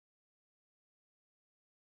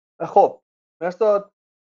خب مرساد،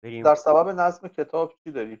 بریم در سبب نظم کتاب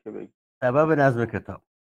چی داری که بگی؟ سبب نظم کتاب.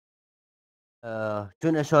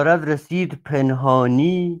 چون اشارت رسید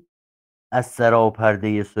پنهانی از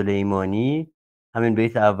سراپرده سلیمانی، همین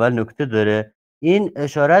بیت اول نکته داره. این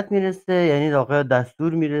اشارت میرسه، یعنی واقعا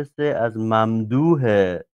دستور میرسه از ممدوح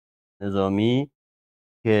نظامی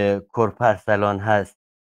که کرپرسلان هست.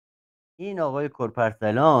 این آقای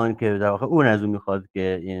کرپرسلان که در واقع اون از اون میخواد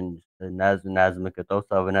که این نظم کتاب،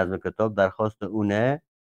 صاحب نظم کتاب درخواست اونه.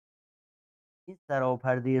 این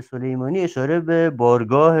سراپرده سلیمانی اشاره به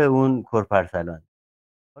بارگاه اون کرپرسلان.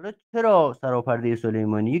 حالا چرا سراپرده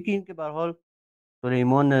سلیمانی؟ یکی این که به هر حال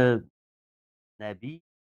سلیمان نبی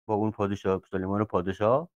با اون پادشاه، سلیمان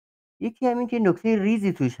پادشاه. یکی همین که نکته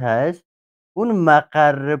ریزی توش هست، اون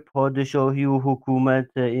مقر پادشاهی و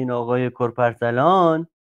حکومت این آقای کرپرسلان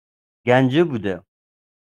گنجه بوده،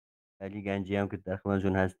 ولی گنجی هم که در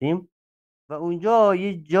خدمتشون هستیم. و اونجا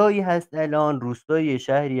یه جایی هست الان، روستای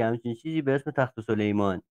شهری همچین چیزی به اسم تخت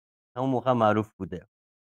سلیمان، همون موقع معروف بوده.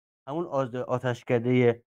 همون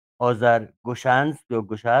آتشکده آذرگشنس یا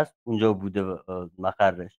گشست اونجا بوده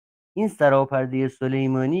مقرش. این سراپرده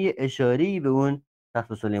سلیمانی اشاره‌ای به اون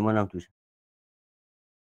تخت سلیمان هم توش.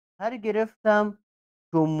 هر گرفتم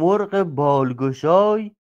تو مرغ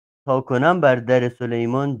بالگشای، تا کنم بر در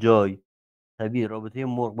سلیمان جای. طبیعی رابطه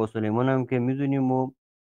مرغ با سلیمان هم که میدونیم و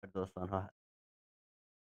در داستان ها هست.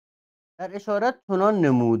 در اشارت چنان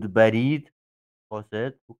نمود برید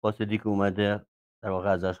قاصدی که اومده در واقع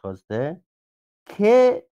ازش خواسته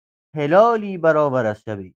که هلالی برابر از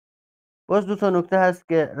شبی. باز دو تا نکته هست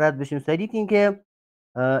که رد بشیم سریع. این که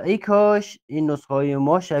ای کاش این نسخه های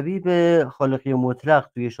ما شبیه به خالقی مطلق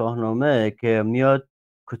توی شاهنامه که میاد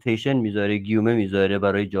کوتیشن میذاره، گیومه میذاره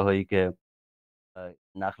برای جاهایی که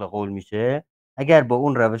نقل قول میشه. اگر با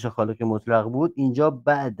اون روش خالقی مطلق بود، اینجا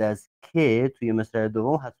بعد از که توی مصرع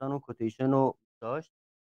دوم حتما اون کوتیشن رو داشت،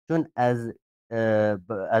 چون از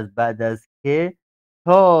بعد از که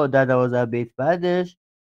تا در 12 بیت بعدش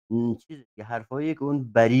چیزی که حرفایی که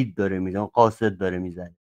اون برید داره میزنه، قاصد داره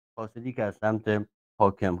میزنه، قاصدی که از سمت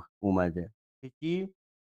حاکم اومده. چی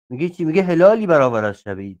میگه؟ چی میگه؟ هلالی برابر از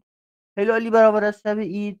شب عید. هلالی برابر از شب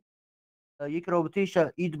عید، یک رابطه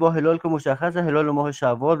عید با هلال که مشخصه، هلال ماه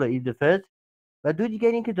شوال و عید فطر. و دو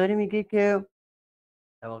دیگر این که داره میگه که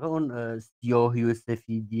در واقع اون سیاهی و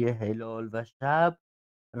سفیدی هلال و شب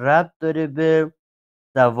ربط داره به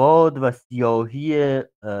سواد و سیاهی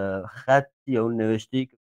خط یا اون نوشته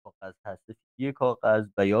که کاغذ هست، سفیدی کاغذ،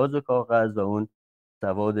 بیاض کاغذ و اون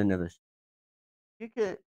سواد نوشته.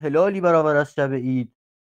 که هلالی برابر از شب عید،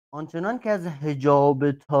 آنچنان که از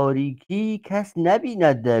حجاب تاریکی کس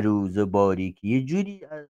نبیند در روز باریکی. یه جوری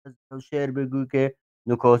از شعر بگو که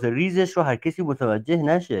نکات ریزش رو هر کسی متوجه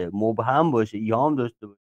نشه، مبهم باشه، ایهام داشته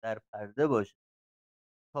باشه، در پرده باشه.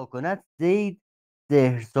 تا کند زید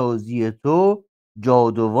سحرسازی تو،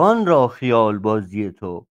 جادوان را خیال بازی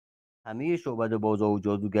تو. همه شعبده بازا و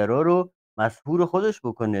جادوگرا رو مسحور خودش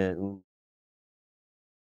بکنه.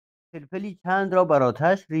 پلپلی چند را بر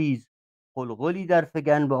آتش ریز، قلقلی در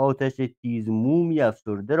فگن به آتش تیز. مومی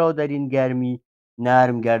افسرده را در این گرمی،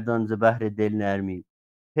 نرم گردان ز بهر دل نرمی.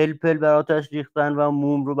 پلپل بر آتش ریختن و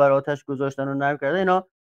موم رو بر آتش گذاشتن و نرم کردن، اینا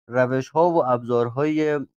روش ها و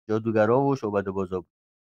ابزارهای جادوگرا و شعبده بازا بود.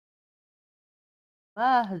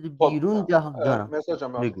 مهد خب بیرون جهان جانم مرساد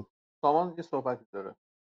جان، بگو. سامان یه صحبتی داره.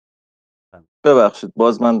 ببخشید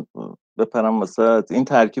باز من بپرم وسط. این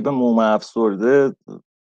ترکیب موم افسرده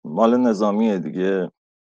مال نظامیه دیگه.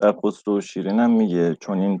 در خسرو و شیرین هم میگه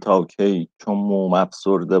چون این تا کی چون موم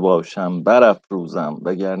افسرده باشم، برافروزم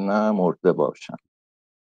وگرنه مرده باشم.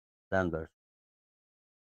 زن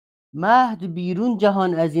مهد بیرون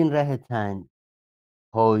جهان از این ره تنگ،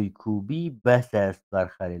 پایکوبی بس است بر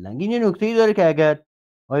خر لنگ. این یه نکته‌ای داره که اگر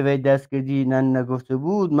آقای وحید دستگردی نگفته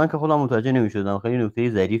بود، من که خودم متوجه نمی‌شدم. خیلی نکته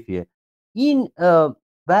ظریفیه. این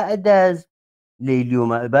بعد از لیلی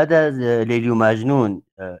و مجنون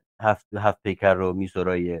هفت پیکر رو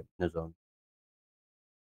میسرای نظامی.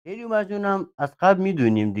 لیلی و مجنون هم از قبل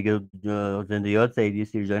میدونیم دیگه، زنده یاد سعیدی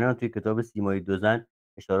سیرجانی هم توی کتاب سیمای دو زن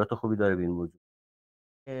اشارات خوبی داره به این موضوع.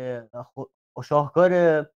 شاهکار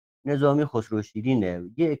نظامی خسرو شیرینه.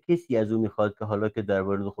 یه کسی از اون میخواد که حالا که در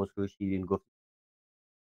مورد خسرو شیرین گفت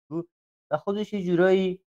و خودش یه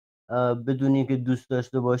جورایی بدون اینکه دوست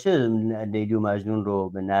داشته باشه لیلی و مجنون رو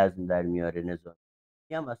به نظم در میاره نظامی.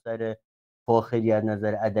 یه هم اثر فاخری از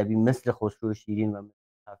نظر ادبی مثل خسرو شیرین و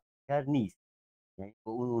مثل پیکر نیست. یعنی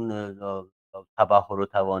با اون تبحر و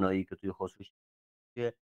توانایی که توی خسرو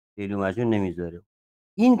شیرین لیلی و مجنون نمیذاره.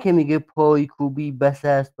 این که میگه پای کوبی بس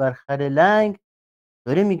است بر خر لنگ،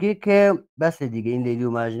 داره میگه که بس دیگه، این لیلی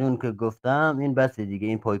و مجنون که گفتم این بس دیگه،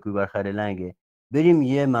 این پایکوب بر خر لنگه، بریم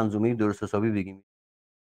یه منظومه درست حسابی بگیم.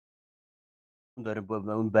 داره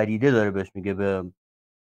اون بریده داره بهش میگه،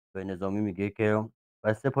 به نظامی میگه که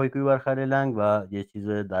بسته پایکوبی بر خر لنگ و یه چیز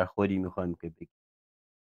در خودی میخوایم که بگیم.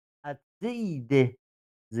 عطسه ای ده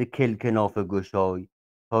ز کلک نافه گشای،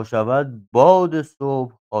 تا شود باد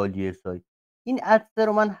صبح خالی سای. این عطسه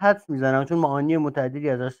رو من حدس میزنم چون معانی متعددی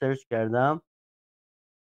ازش سرچ کردم،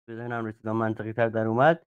 به ذهنم رسیدم منطقی تر در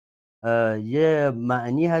اومد. یه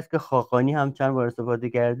معنی هست که خاقانی هم چند بار استفاده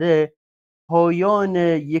کرده، پایان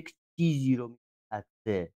یک چیزی رو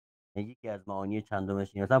عطسه. یکی از معانی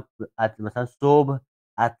چندمش این، مثلا صبح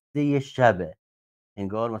عطسه شبه،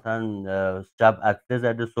 انگار مثلا شب عطسه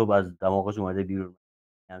زده، صبح از دماغش اومده بیرون،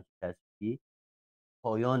 همچین تصویری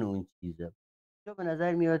پایان اون چیزه. اینجا به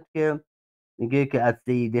نظر میاد که میگه که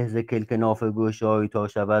عطسه ای ده ز کلک نافه گشای، تا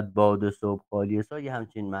شود باد صبح خالی سای، یه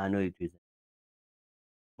همچین معنایی توی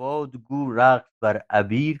باد گو رقص بر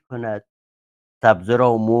عبیر کند، سبزه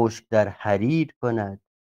را مشک در حریر کند.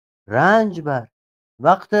 رنج بر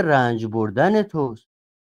وقت رنج بردن توست،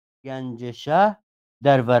 گنج شه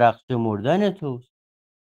در ورق مردن توست.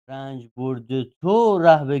 رنج برد تو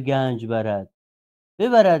ره به گنج برد،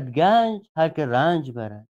 ببرد گنج هر که رنج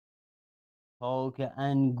برد. تا که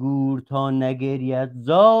انگور تا نگرید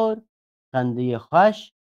زار، خنده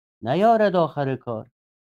خوش نیارد آخر کار.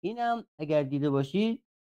 اینم اگر دیده باشید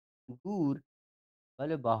انگور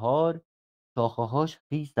ولی بهار شاخه‌هاش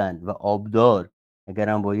خیسن و آبدار،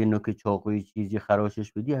 اگرم با یه نوک چاقوی چیزی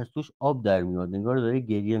خراشش بدی از توش آب در میاد، انگار داره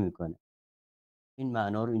گریه میکنه. این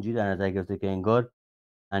معنا رو اینجوری در نظر گرفته که انگار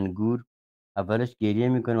انگور اولش گریه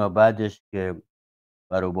میکنه و بعدش که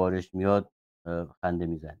بر و بارش میاد خنده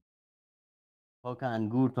میزنه. تا که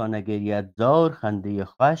انگور تا نگرید زار، خنده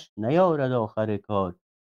خوش نیارد آخر کار.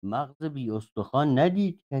 مغز بی استخوان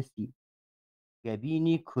ندید کسی،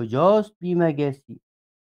 گبینی کجاست بی مگسی.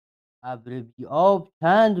 ابر بی آب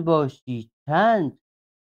چند باشی چند،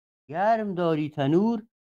 گرم داری تنور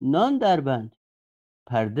نان دربند.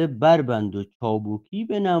 پرده بربند و چابکی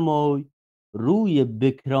بنمای، روی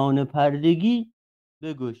بکران پردگی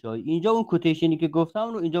بگشای. اینجا اون کوتیشنی که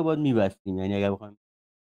گفتم رو اینجا باید میبستیم، یعنی اگر بخوایم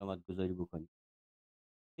علامت گذاری بکنیم.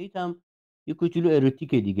 بیت هم یه کوچولو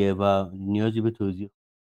اروتیکه دیگه و نیازی به توضیح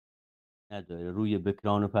نداره. روی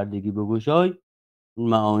بکران پردگی بگشای، اون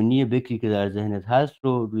معانی بکری که در ذهنت هست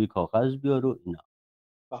رو روی کاغذ بیار و اینا.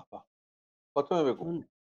 به به. فاطمه بگو. اون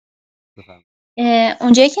بفهم.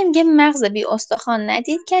 اونجایی که میگه مغز بی استخوان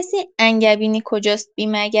ندید کسی، انگبینی کجاست بی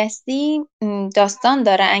مگسی، داستان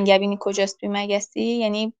داره انگبینی کجاست بی مگسی،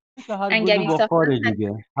 یعنی هر گلی انگبین با صاحب خاره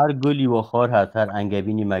دیگه، هر گلی با خار هست، هر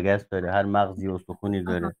انگبینی مگس داره، هر مغزی استخونی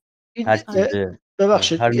داره، هر چیزه،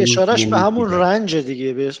 ببخشید هر نوشی اشارش به نیستی همون داره. رنج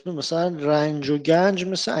دیگه، به اسم مثلا رنج و گنج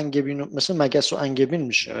مثل انگبین مثل مگس و انگبین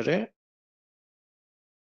میشه. آره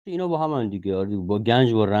اینا با هم دیگه، آره با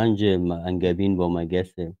گنج با رنج، انگبین با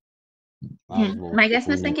مگسه، مغز با مگس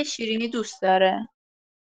مثل استخونه. که شیرینی دوست داره.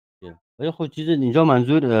 ولی خود چیز اینجا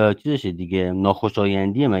منظور چیزشه دیگه،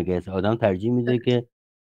 ناخوشایندی مگس. آدم ترجیح میده که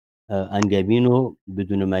انگبین رو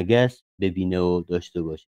بدون مگس ببینه و داشته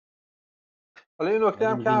باشه. حالا این نکته ولی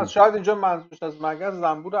هم که میگه هست، شاید اینجا منظورش از مگس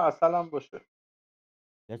زنبور عسل هم باشه.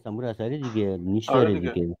 مگس تنبور اثری دیگه، نیش آره داره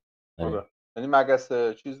دیگه. دیگه. آره آره. یعنی مگس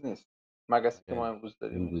چیز نیست، مگسی که ما آره. امروز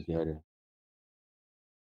داریم نیست. امروزی آره.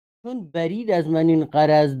 چون برید از من این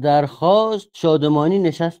غرض درخواست، شادمانی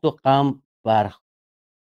نشست و غم برخاست.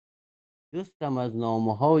 جستم از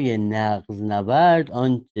نامه‌های نغز نورد،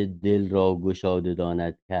 آنچه دل را گشاده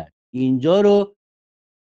داند کرد. اینجا رو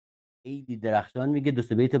خیلی درخشان میگه، دو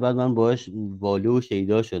سه بیت بعد من باهاش واله و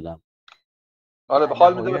شیدا شدم. آره، به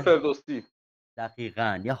حال میده به نهایت فردوسی.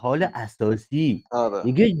 دقیقاً یه حال اساسی. آره.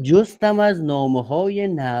 میگه جستم از نامه‌های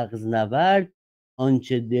نغز نورد،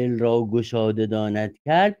 آنچه دل را گشاده داند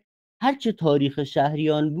کرد. هرچه تاریخ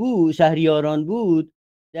شهریاران بود،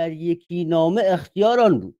 در یکی نامه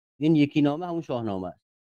اختیاران بود. این یکی نامه همون شاهنامه است.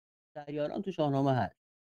 شهریاران تو شاهنامه هست.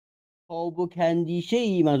 تاب و کندیشه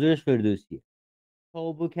ای، منظورش فردوسیه،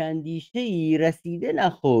 تاب و کندیشه ای رسیده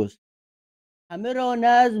نخست، همه را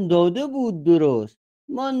نظم داده بود درست.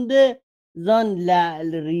 مانده زان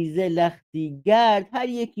لعل ریزه لختی گرد، هر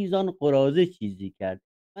یکی زان قرازه چیزی کرد.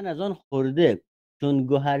 من از آن خرده چون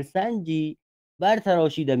گوهرسنجی،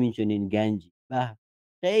 برتراشیدم این چنین گنجی. و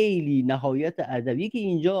خیلی نهایت ادبی که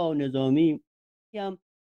اینجا نظامی هم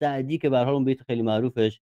سعدی که به هر حال اون بیت خیلی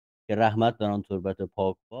معروفش که رحمت در آن تربت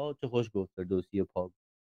پاک باد، چه خوش گفت فردوسی پاک.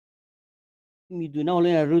 میدونم حالا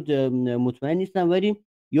این روز مطمئن نیستم، ولی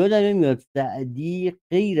یادم نمیاد سعدی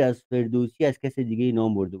غیر از فردوسی از کس دیگه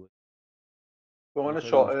نام برده باشه. به عنوان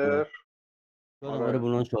شاید اشتباه. شاعر یادم آره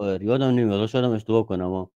بلند شاعر یادم نمیاد، شاید هم اشتباه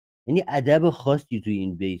کنم یعنی ادب خاصی توی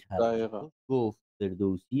این بیت هست. دقیقاً گفت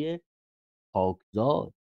فردوسی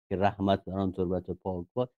پاکزاد که رحمت بر آن تربت پاک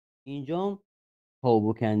باد. اینجا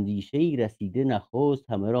چابک اندیشه ای رسیده نخست،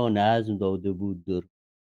 همه را نظم داده بود در.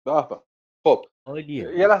 به به. خب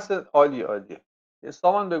عالیه. یه لحظه، عالیه.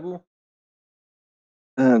 سامان بگو.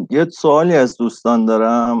 یه سوالی از دوستان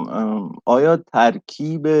دارم. آیا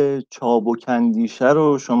ترکیب چابک اندیشه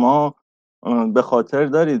رو شما به خاطر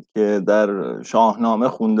دارید که در شاهنامه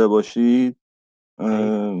خونده باشید؟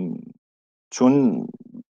 چون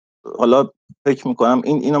حالا فکر میکنم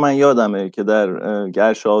اینو من یادمه که در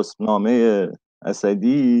گرشاسنامه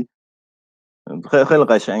اسدی خیلی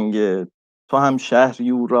قشنگه. تو هم شهری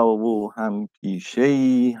او را و هم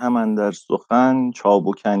پیشه‌ای، هم اندر سخن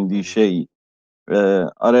چابک اندیشه‌ای.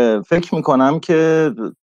 آره فکر میکنم که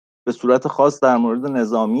به صورت خاص در مورد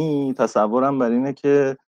نظامی تصورم بر اینه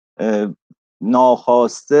که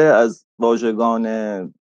ناخواسته از واژگان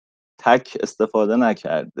تک استفاده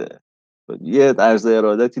نکرده، یه عرض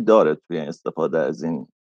ارادتی داره توی استفاده از این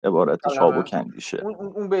عبارت چابک اندیشه.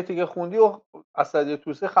 اون بیتی که خوندی و اسدی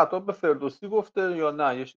طوسی خطاب به فردوسی گفته یا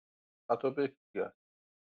نه یه خطاب به کیه؟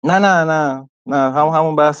 نه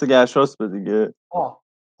همون بحث گرشاس به دیگه.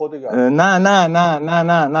 خود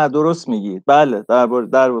نه درست میگی. بله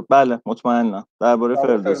بله مطمئنم درباره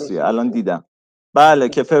فردوسی الان دیدم. بله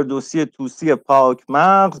که فردوسی طوسی پاک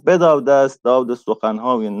مغز بداده است داد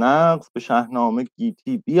سخنهای نغز، به شاهنامه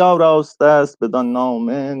گیتی بیاراسته است بدان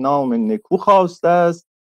نام نکو خواسته است،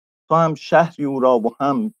 تو هم شهری او را و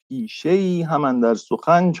هم پیشه‌ای، هم اندر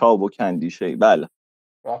سخن چابک اندیشه‌ای. بله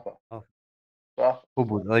خوب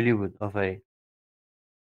بود، عالی بود، آفرین.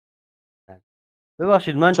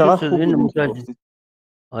 ببخشید من چقدر خوب این بود.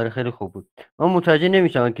 آره خیلی خوب بود. من متوجه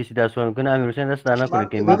نمیشم کسی دست بالا میکنه. امیرحسین دست در نکنه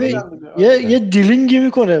که ببین یه دیلینگی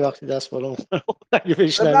میکنه وقتی دست بالا میکنه. اگه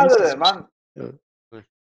بهش نداره من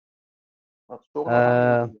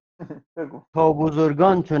تا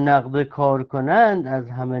بزرگان چو نقد کار کنند، از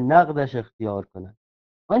همه نقدش اختیار کنند.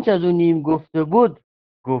 آنچه از اون نیم گفته بود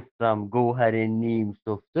گفتم، گوهر نیم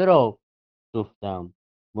سفته را سفتم.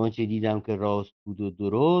 آنچه دیدم که راست بود و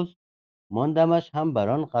درست، ماندمش هم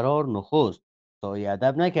بران قرار نخست. سایه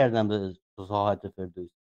ادب نکردم به ساحت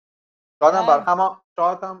فردوسی.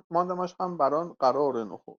 شاید هم ماندمش هم بران قرار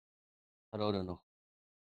نخست.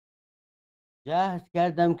 جهد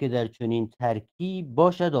کردم که در چنین ترکیب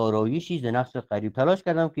باشد آرایشی ز نقش قریب. تلاش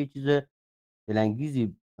کردم که یه چیز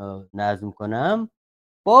دلانگیزی نظم کنم.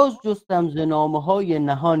 باز جستم ز نامه‌های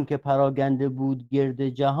نهان، که پراگنده بود گرد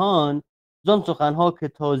جهان. زان سخنها که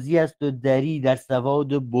تازی است و دری، در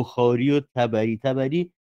سواد بخاری و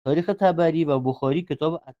طبری. تاریخ طبری و بخاری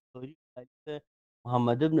کتاب ادای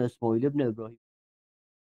محمد ابن اسماعیل ابن ابراهیم.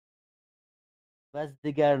 و از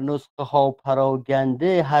دگر نسخه ها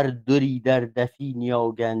پراگنده، هر دوری در دفی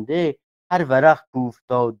نیاگنده. هر ورق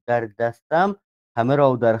کوفتاد در دستم، همه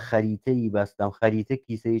را در خریطه ای بستم. خریطه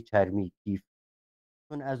کیسه چرمی، کیف.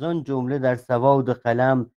 چون از آن جمله در سواد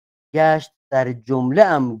قلم، گشت در جمله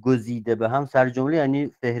ام گزیده به هم. سر جمله یعنی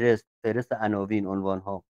فهرست عناوین، عنوان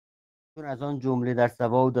ها. چون از آن جمله در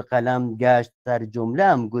سواد قلم، گشت سر جمله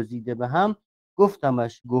ام گزیده به هم.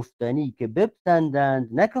 گفتمش گفتنی که بپسندند،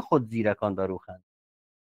 نه که خود زیرکان در او خند.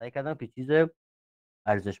 سعی کردم که چیز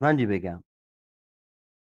ارزشمندی بگم.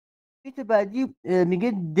 بیت بعدی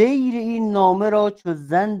میگه دیر این نامه را چو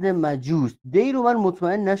زند مجوس. دیر رو من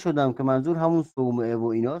مطمئن نشدم که منظور همون صومعه و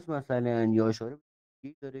ایناست مثلا، یا اشاره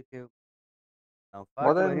داره که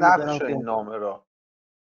ما داریم نقش این نامه را.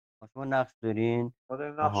 شما نقش دارین؟ ما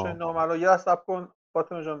داریم نقش این نامه را. یه حساب کن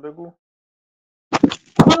فاطمه جان بگو.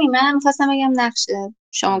 منم می‌خواستم بگم نقش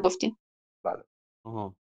شما گفتین. بله.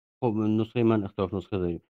 خب نسخه من اختلاف نسخه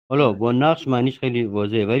داریم. حالا با نقش معنیش خیلی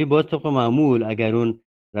واضحه، ولی باز طبق معمول اگر اون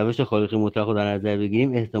روش خالقی مطلق رو در نظر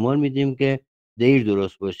بگیریم، احتمال میدیم که دیر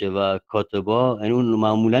درست باشه و کاتبا، یعنی اون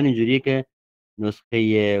معمولا اینجوریه که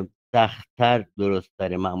نسخه سخت‌تر درست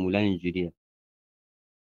تره، معمولا اینجوریه.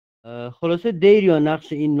 خلاصه دیر یا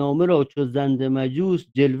نقش این نامه را چو زند مجوس،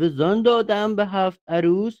 جلوه زان دادم به 7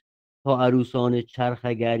 عروس. تا عروسان چرخ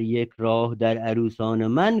اگر یک راه، در عروسان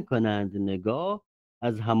من کنند نگاه.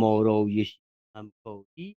 از هم آرایش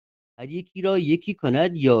همکاری، هر یکی را یکی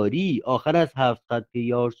کند یاری. آخر از 7 خط که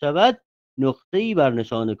یار شود، نقطه‌ای بر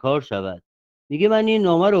نشان کار شود. میگه من این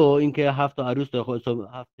نامه رو، اینکه 7 عروس داره، خود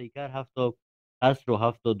 7 پیکر، 7 قصر و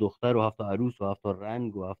 7 دختر و 7 عروس و 7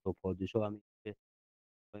 رنگ و 7 پادشاه، همین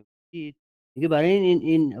میگه برای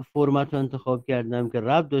این فرمت رو انتخاب کردم که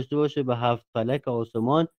ربط داشته باشه به 7 فلک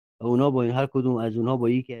آسمان و اونا با این، هر کدوم از اونها با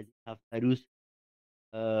یکی از 7 عروس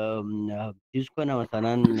چیز کنه،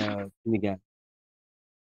 مثلا میگن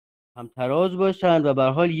همتراز باشن و به هر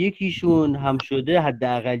حال یکیشون هم شده،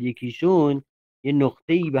 حداقل یکیشون یه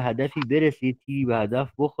نقطه‌ای به هدفی برسه، یه تیری به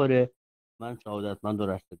هدف بخوره، من سعادتمند و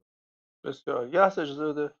رستگار. بسیار. یه لحظه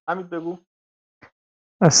اجازه بده. حمید بگو.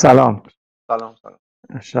 سلام. سلام.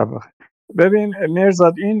 شب بخیر. ببین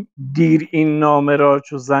مرزاد، این دیر این نامه را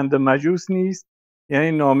چو زند مجوس نیست،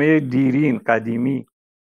 یعنی نامه دیرین قدیمی.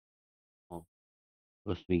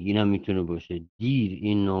 راست میگی، اینم میتونه باشه. دیر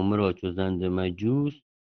این نامه را چو زند مجوس،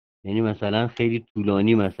 یعنی مثلا خیلی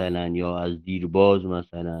طولانی، مثلا یا از دیرباز،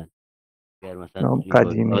 مثلا اگر مثلا نام دیرباز.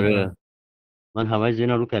 قدیمی. آره، من همه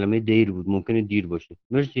ذهنم رو کلمه دیر بود، ممکنه دیر باشه.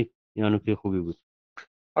 مرسی، این نکته خوبی بود.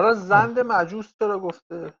 حالا زند مجوس چرا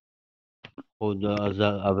گفته؟ خود از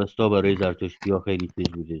اوستا برای زرتشتی ها خیلی چیز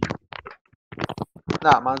بوده دیگه.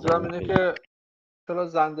 نه منظورم اینه که چرا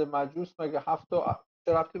زند مجوس مگه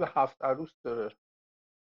چه ربطی به 7 عروس داره؟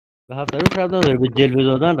 به هفت عروس ربط نداره، به جلوه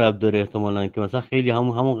دادن ربط داره احتمالاً، که مثلا خیلی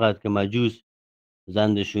همون قدر که مجوس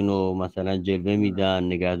زندشون رو مثلا جلوه میدن،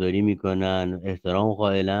 نگهداری میکنن، احترام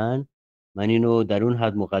قائلن، من اینو در اون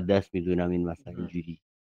حد مقدس میدونم. این مثلا اینجوری.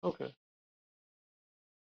 اوکی.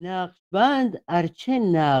 نقشبند ارچه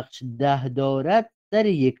نقش 10 دارد،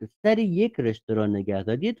 سر یک رشته را نگه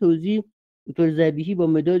دارد. یه توضیح دکتر ذبیحی با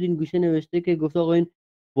مداد این گوشه نوشته که گفت آقا این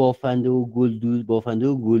بافنده و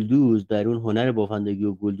گلدوز در اون هنر بافندگی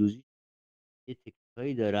و گلدوزی یه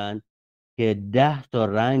تکنیکایی دارن که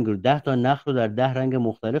 10 تا نقش رو در 10 رنگ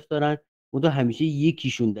مختلف دارن، اون همیشه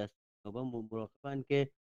یکیشون دست مراقبن که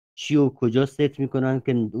چی و کجا ست میکنن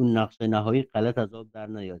که اون نقش نهایی غلط از آب در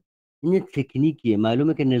نیاد. این تکنیکیه.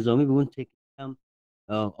 معلومه که نظامی به اون تکنیک هم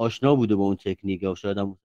آشنا بوده، با اون تکنیک، یا شاید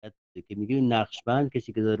هم که میگه نقشبند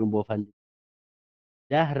کسی که داره اون بافندگی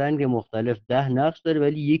 10 رنگ مختلف 10 نقش داره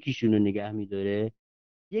ولی یکیشون رو نگه میداره.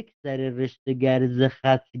 یک سر رشته گرز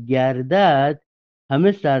خط گردد،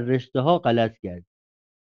 همه سر رشته ها غلط کرد.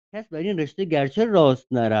 کس بر این رشته گرچه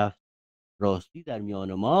راست نرفت، راستی در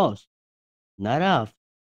میان ماست نرفت.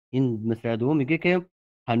 این مصرع دوم میگه که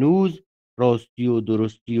هنوز راستی و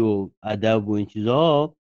درستی و ادب و این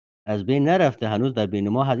چیزها از بین نرفته، هنوز در بین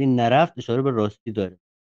ما هست. این نرفت اشاره به راستی داره.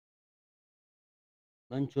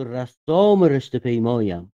 من چون رسام رشته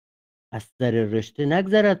پیمایم، از سر رشته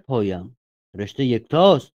نگذرد پایم. رشته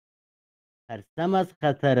یکتاست، ترسم از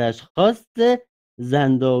خطرش، خواست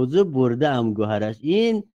زندازه برده ام گوهرش.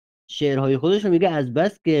 این شعرهای خودش رو میگه از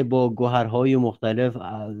بس که با گوهرهای مختلف،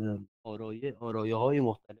 آرایه های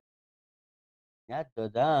مختلف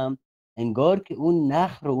دادم، انگار که اون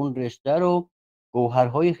نخل رو، اون رشته رو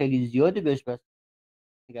گوهرهای خیلی زیادی بهش بس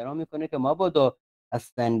نگران میکنه که مبادا از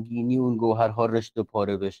سنگینی اون گوهرها رشته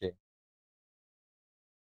پاره بشه.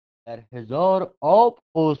 در 1000 آب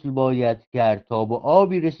غسل باید کرد، تا به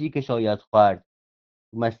آبی رسی که شاید خورد.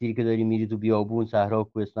 مسیری که داری میری تو بیابون، صحرا،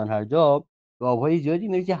 کوهستان، هر جا به آبهای زیادی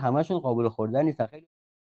میری که همشون قابل خوردن نیستن، خیلی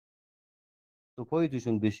تو پای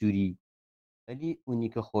توشون بشوری، ولی اونی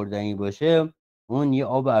که خوردنی باشه اون یه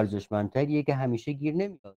آب ارزشمندتریه که همیشه گیر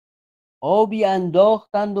نمیاد. آبی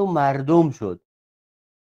انداختند و مردم شد،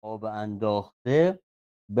 آب انداخته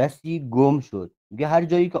بسی گم شد. میگه هر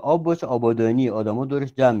جایی که آب باشه آبادانی، آدما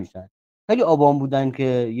دورش جمع میشن. خیلی آبان بودن که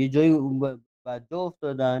یه جایی بدجا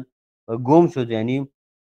افتادن و گم شد، یعنی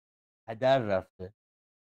هدر رفته.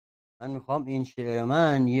 من میخوام این شعر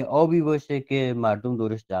من یه آبی باشه که مردم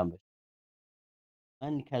دورش جمع بشه.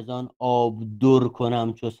 من کزان آب در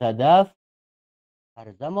کنم چو صدف،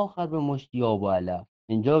 ارزم آخر به مشتی آب و علف.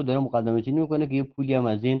 اینجا داره مقدمه چینی میکنه که یه پولی هم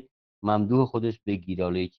از این ممدوح خودش بگیره،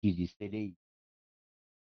 حالا یه چیزی سله‌ای.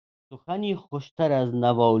 سخنی خوشتر از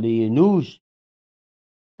نواله نوش،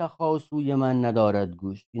 تخاصوی من ندارد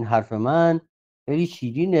گوش. این حرف من خیلی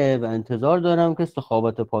شیرینه و انتظار دارم که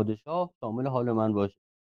سخاوت پادشاه شامل حال من باشه.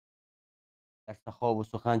 در سخا و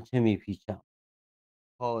سخن چه میپیچم،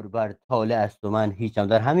 کار بر طالع است و من هیچم.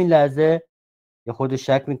 در همین لحظه یه خود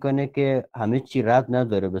شک میکنه که همه چی ربط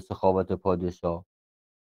نداره به سخاوت پادشاه.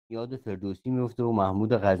 یاد فردوسی میفته و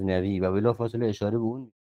محمود غزنوی و بلافاصله اشاره به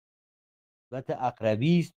اون نسبت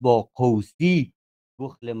اقربی است با قوسی،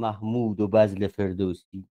 بخل محمود و بذل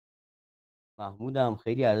فردوسی. محمود هم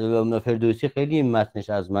خیلی فردوسی خیلی متنش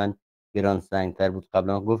از من گران سنگتر بود.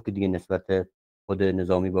 قبلا گفت که دیگه نسبت خود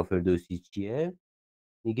نظامی با فردوسی چیه.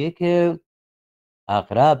 میگه که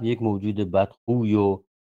عقرب یک موجود بدخوی و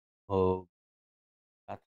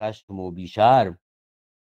بدخشم و بیشرم،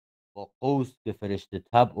 با قوس که فرشته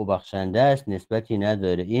طبع و بخشنده است نسبتی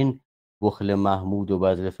نداره. این بخل محمود و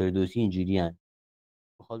بذل فردوسی اینجوری هن.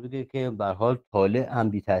 بخواد بگه که به هر حال طالع هم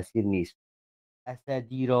بی تاثیر نیست.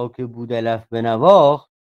 اسدی را که بود علف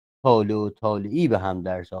بنواخت، طالع و طالعی به هم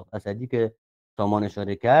در ساخت. اسدی که سامان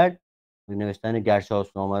اشاره کرد، نوشتن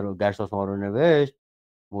گرشاسنامه رو نوشت،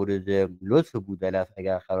 مورد لطف بودلف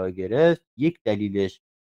اگر قرار گرفت، یک دلیلش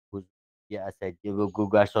بزرگی اسدی و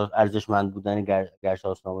ارزشمند بودن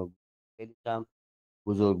گرشاسنامه بود، خیلی هم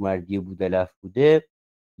بزرگمردی بودلف بوده.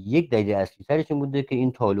 یک دلیل اصلی ترش این بوده که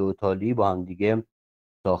این طالع و طالعی با هم دیگه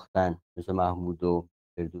ساختن، مثل محمود و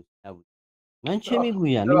فردوسی نبود. من چه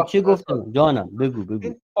میگویم؟ این چه گفتم؟ جانم بگو.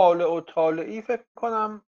 این طالع و طالعی فکر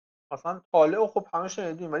کنم مثلا طالع و خب همه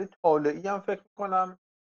شنیدیم، ولی طالعی هم فکر کنم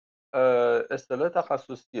اصطلاح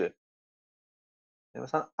تخصصیه.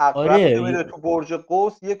 مثلا عقرب که میره تو برج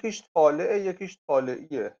قوس، یکیش طالعه یکیش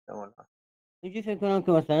طالعیه احتمالاً. اینجوری فکر کنم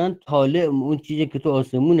که مثلا طالع اون چیزی که تو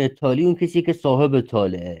آسمونه، طالعی اون کسی که صاحب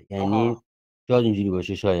طالعه، یعنی شاید اینجوری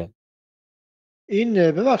باشه. شاید این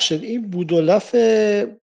ببخشید این بودلف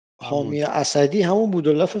حامی اسدی همون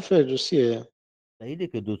بودلف فردوسیه؟ بعیده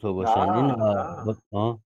که دوتا باشن. این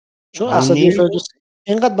چون اسدی و فردوسی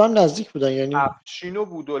اینقدر با هم نزدیک بودن، یعنی افشین و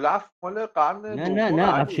بودلف مال قرن دومه.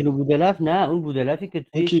 نه افشین و بودلف نه، اون بودلفی که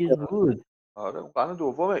توی چیز بود. آره اون قرن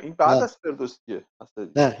دومه، این بعد از فردوسیه.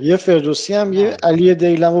 نه یه فردوسی هم یه علی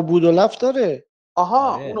دیلم و بودلف داره.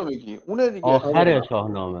 اونو میگی، اونه دیگه آخر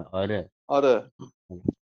شاهنامه. آره.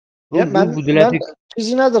 من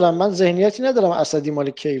چیزی ندارم، من ذهنیتی ندارم اسدی مال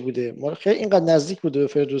کی بوده، مال خیلی اینقدر نزدیک بوده به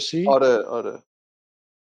فردوسی. آره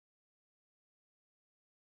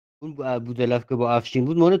اون بودلف که با افشین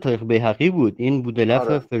بود مال تاریخ بیهقی بود. این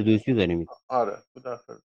بودلف فردوسی داره میگه. بودلف.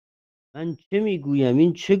 من چه میگویم؟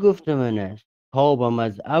 این چه گفته من است؟ تابم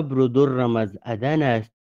از ابر و درم از عدن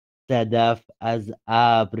است، صدف از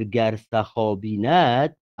ابر گر سخا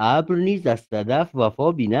بیند، ابر نیز از صدف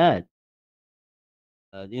وفا بیند.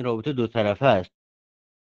 این رابطه دو طرفه است.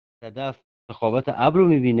 صدف سخاوت ابر رو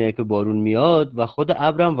میبینه که بارون میاد و خود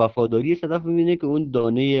ابرم وفاداری صدف میبینه که اون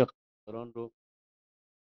دانه قطران رو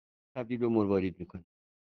تبدیل به مروارید میکنه.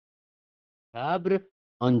 ابر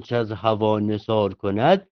آنچه از هوا نثار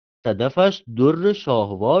کند، صدفش در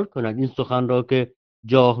شاهوار کند. این سخن را که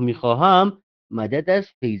جاه میخواهم، مدد از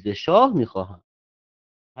فیض شاه میخواهم.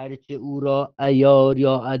 هرچه او را عیار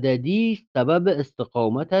یا عددی، سبب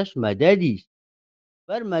استقامتش مددی است.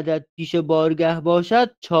 بر مدد پیش بارگه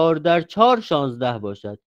باشد، 4 در 4 16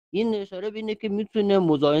 باشد. این اشاره به اینه که میتونه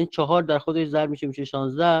مضاعف 4 در خودش ضرب میشه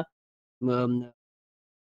 16.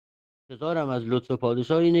 انتظارم از لطف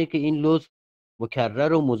پادشاه اینه که این لطف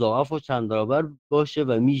مکرر و مضاعف و چند برابر باشه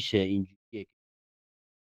و میشه اینجوریه.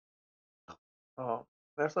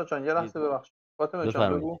 مرسا جان یه لحظه ببخشید. فاطمه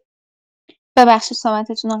جان بگو. ببخشید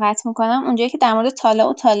صحبتتون رو قطع میکنم. اونجایی که در مورد طالع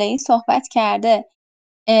و طالعی صحبت کرده،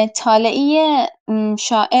 طالعی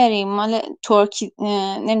شاعری مال ترکی،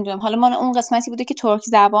 نمیدونم حالا مال اون قسمتی بوده که ترک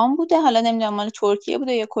زبان بوده، حالا نمیدونم مال ترکیه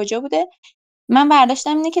بوده یا کجا بوده. من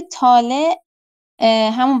برداشتم اینه که طالع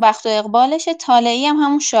همون بخت و اقبالشه، طالعی هم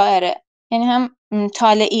همون شاعره، یعنی هم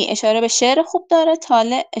طالعی اشاره به شعر خوب داره،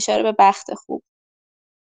 طالع اشاره به بخت خوب.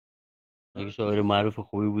 اگه شاعر معروف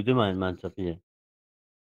خوبی بوده منطقیه.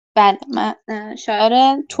 بله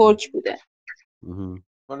شاعر ترک بوده.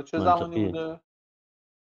 مال چه زمانی بوده؟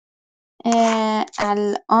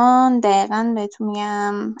 الان دقیقاً بهتون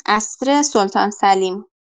میگم عصر سلطان سلیم.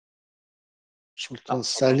 سلطان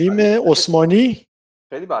سلیم عثمانی؟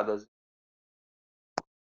 خیلی بعد از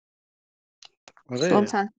سلطان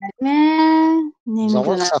سلیم نمیدونم،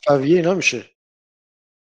 زمان صفویه اینا میشه.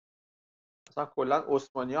 مثلا کلا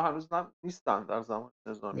عثمانی‌ها هنوز نیستن در زمان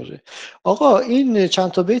نظامی. آقا این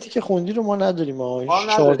چند تا بیتی که خوندی رو ما نداریم.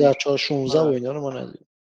 4 در 4 16 و اینا رو ما نداریم.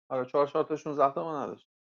 4 تا 16 تا ما نداشت.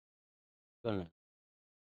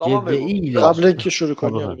 سامان بگو. قبل اینکه شروع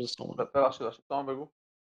کنیم ببخشید سامان بگو.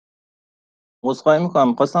 عذرخواهی میکنم،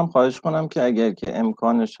 میخواستم خواهش کنم که اگر که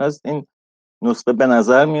امکانش هست این نسخه به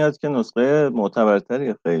نظر میاد که نسخه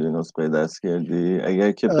معتبرتری، خیلی نسخه دستگردی،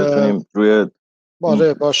 اگر که بتونیم روی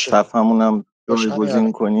صفحمون هم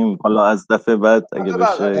جایگزین کنیم، حالا از دفعه بعد اگه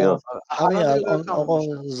بشه یا همین الان آقا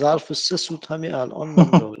ظرف 3 سوت همین الان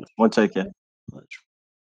من متشکرم.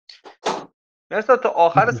 مرسا تا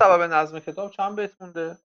آخر سبب نظم کتاب چند بیت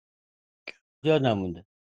مونده؟ زیاد نمونده.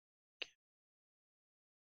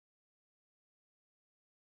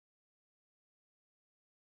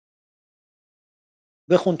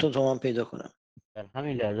 بخون تا من پیدا کنم. در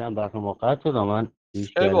همین لحظه هم برنامه قطع شد. من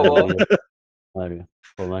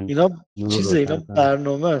اینا چیزه، اینا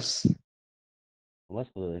برنامه است.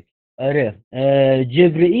 آره.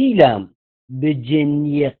 جبرئیلم به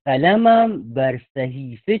جنی قلمم، بر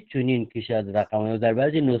صحیفه چنین کشد رقمم. در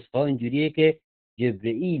بعضی نسخه ها اینجوریه که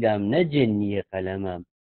جبرئیلم نه جنی قلمم،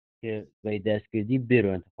 که به دستگردی ب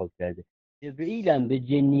رو انتخاب کرده. جبرئیلم به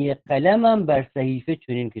جنی قلمم، بر صحیفه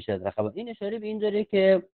چنین کشد رقمم. این اشاره به این داره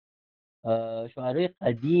که شاعرای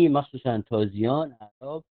قدیم مخصوصا تازیان،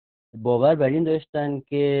 اعراب، باور بر این داشتن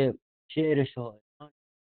که شعر شاعران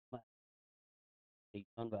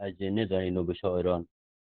شیطان و اجنه دارن اینو به شاعران.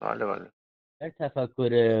 بله. در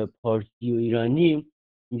تفکر پارسی و ایرانی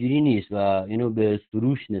اینجوری نیست و اینو به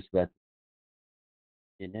سروش نسبت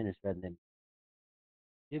نمی.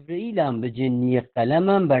 جبرئیلم به جنی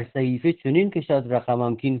قلمم بر صحیفه چنین کشد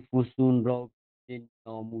رقمم که این فسون را جنی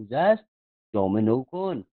آموز است جامه نو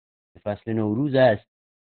کن به فصل نوروز است.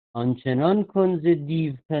 آنچنان کن ز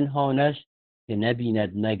دیو پنهانش که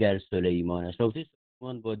نبیند مگر سلیمانش. رابطه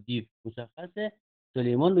سلیمان با دیو مشخصه.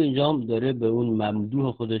 سلیمان رو اینجا هم داره به اون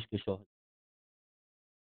ممدوح خودش که شاهد.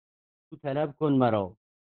 تو طلب کن مرا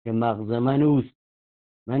که مغز من اوست،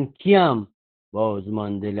 من کیم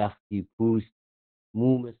بازمانده لختی پوست.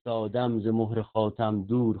 موم سادم ز مهر خاتم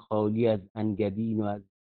دور خالی از انگبین و از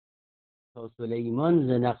تا سلیمان ز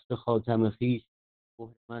نقش خاتم خویش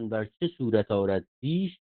مهر من بر چه صورت آرد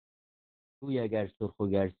پیش. روی اگر سرخ و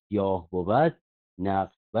گر سیاه بود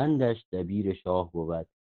نقش بندش دبیر شاه بود.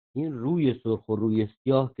 این روی سرخ و روی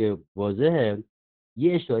سیاه که واضحه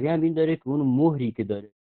یه اشاره هم این داره که اون مهری که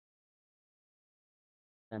داره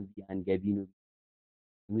بی انگبین و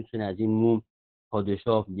میتونه از این موم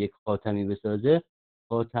پادشاه یک خاتمی بسازه.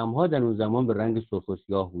 خاتم ها در اون زمان به رنگ سرخ و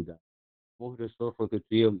سیاه بودن. مهر سرخ رو که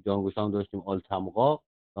توی جانگوشان داشتیم آلتمغا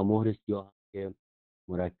و مهر سیاه هم که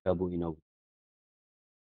مرکب و اینا بود.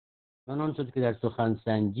 من آن شد که در سخن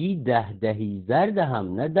سنجی 10 دهی زر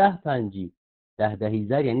دهم نه 10 پنجی. 10 دهی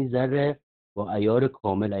زر یعنی زر با عیار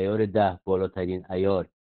کامل، عیار 10 بالاترین عیار.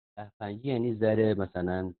 10 پنجی یعنی زر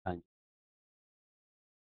مثلا 5.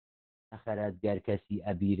 نخرد گر کسی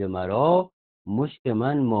عبیر مرا مشک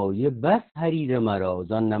من مایه بس حریر مرا.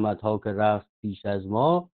 زان نمطها که رفت پیش از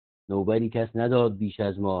ما نوبری کس نداد بیش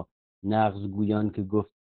از ما. نغز گویان که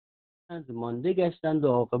گفتند مانده گشتند و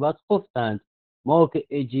عاقبت خفتند. ما که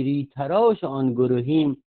اجری تراش آن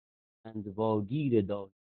گروهیم واگیر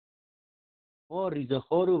داد. ما ریزه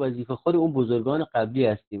خوار و وظیفه خوار اون بزرگان قبلی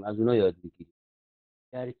هستیم، از اونا یاد میگیریم.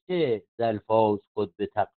 گرچه ز الفاظ خود به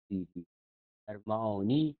تقصیری در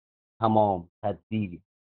معانی تمام تدبیری.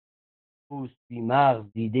 پوست بی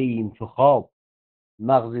مغز دیده ایم چو خواب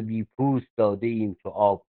مغز بی پوست داده ایم چو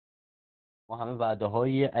آب. ما همه وعده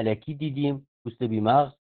های الکی دیدیم پوست بی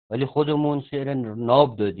مغز، ولی خودمون شعر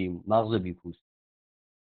ناب دادیم مغز بی پوست.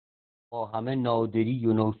 ما همه نادری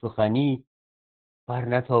و نوسخنی بر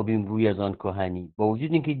نتابیم روی از آن کهنی. با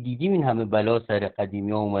وجود اینکه دیدیم این همه بلا سر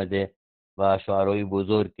قدیمی ها اومده و شاعرای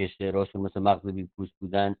بزرگ که شعراشون مثل مغز بی پوست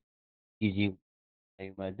بودن چیزی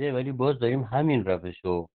نیومده، ولی باز داریم همین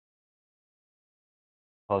روشو.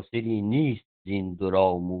 حاصلی نیست زین دور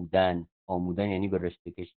آمودن. آمودن یعنی به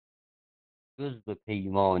رشته کشی. جز به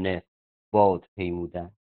پیمانه باد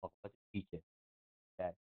پیمودن. آقابت پیچه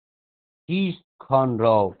کیست کان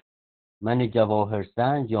را من جواهر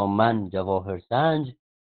سنج یا من جواهر سنج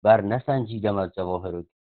بر نسنجیدم از جواهر.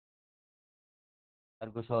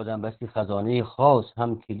 برگشادم بسی خزانه خاص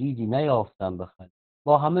هم کلیدی نیافتم بخند.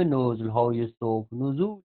 با همه نزل‌های صبح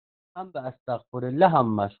نزول هم به استغفرالله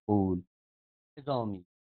هم مشغول. نظامی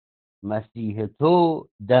مسیح تو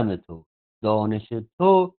دم تو دانش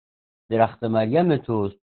تو درخت مریم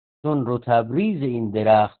توست. چون رو تبریز این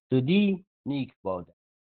درخت شدی نیک باده.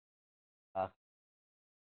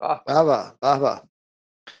 به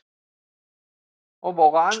به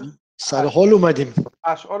واقعا سر حال اومدیم.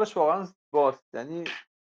 اشعارش واقعا زیباست، یعنی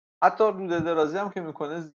حتی روده درازی هم که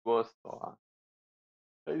میکنه زیباست. واقعا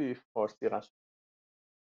خیلی فارسی قشنگ.